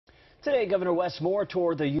Today, Governor Wes Moore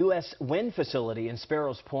toured the U.S. wind facility in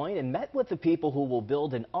Sparrows Point and met with the people who will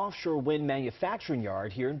build an offshore wind manufacturing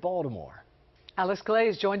yard here in Baltimore. Alex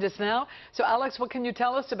Glaze joined us now. So, Alex, what can you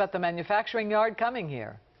tell us about the manufacturing yard coming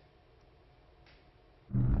here?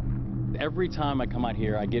 Every time I come out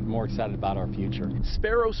here, I get more excited about our future.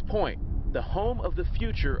 Sparrows Point, the home of the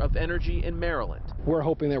future of energy in Maryland. We're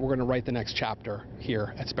hoping that we're going to write the next chapter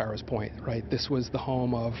here at Sparrows Point, right? This was the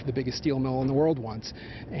home of the biggest steel mill in the world once,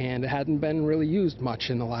 and it hadn't been really used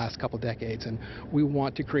much in the last couple decades, and we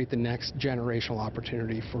want to create the next generational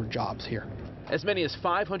opportunity for jobs here. As many as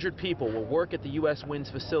 500 people will work at the U.S. Wind's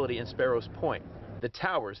facility in Sparrows Point. The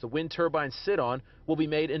towers the wind turbines sit on will be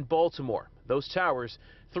made in Baltimore. Those towers,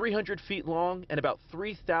 300 feet long and about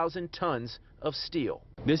 3,000 tons of steel.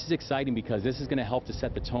 This is exciting because this is going to help to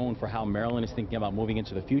set the tone for how Maryland is thinking about moving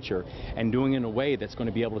into the future and doing it in a way that's going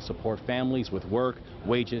to be able to support families with work,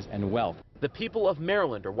 wages, and wealth. The people of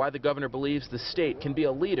Maryland are why the governor believes the state can be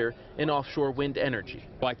a leader in offshore wind energy.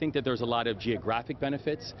 Well, I think that there's a lot of geographic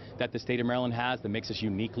benefits that the state of Maryland has that makes us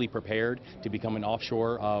uniquely prepared to become an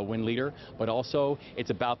offshore wind leader, but also it's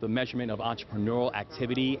about the measurement of entrepreneurial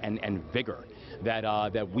activity and vigor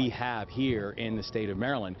that we have here in the state of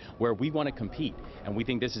Maryland, where we want to compete, and we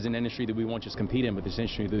think this is an industry that we won't just compete in, but this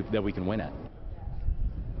industry that we can win at.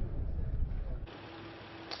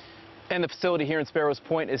 And the facility here in Sparrows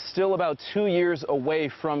Point is still about 2 years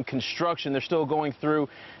away from construction. They're still going through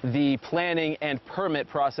the planning and permit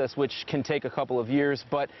process, which can take a couple of years,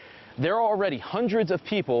 but there are already hundreds of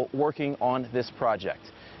people working on this project.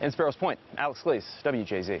 In Sparrows Point, Alex Glaze,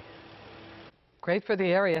 WJZ. Great for the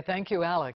area. Thank you, Alex.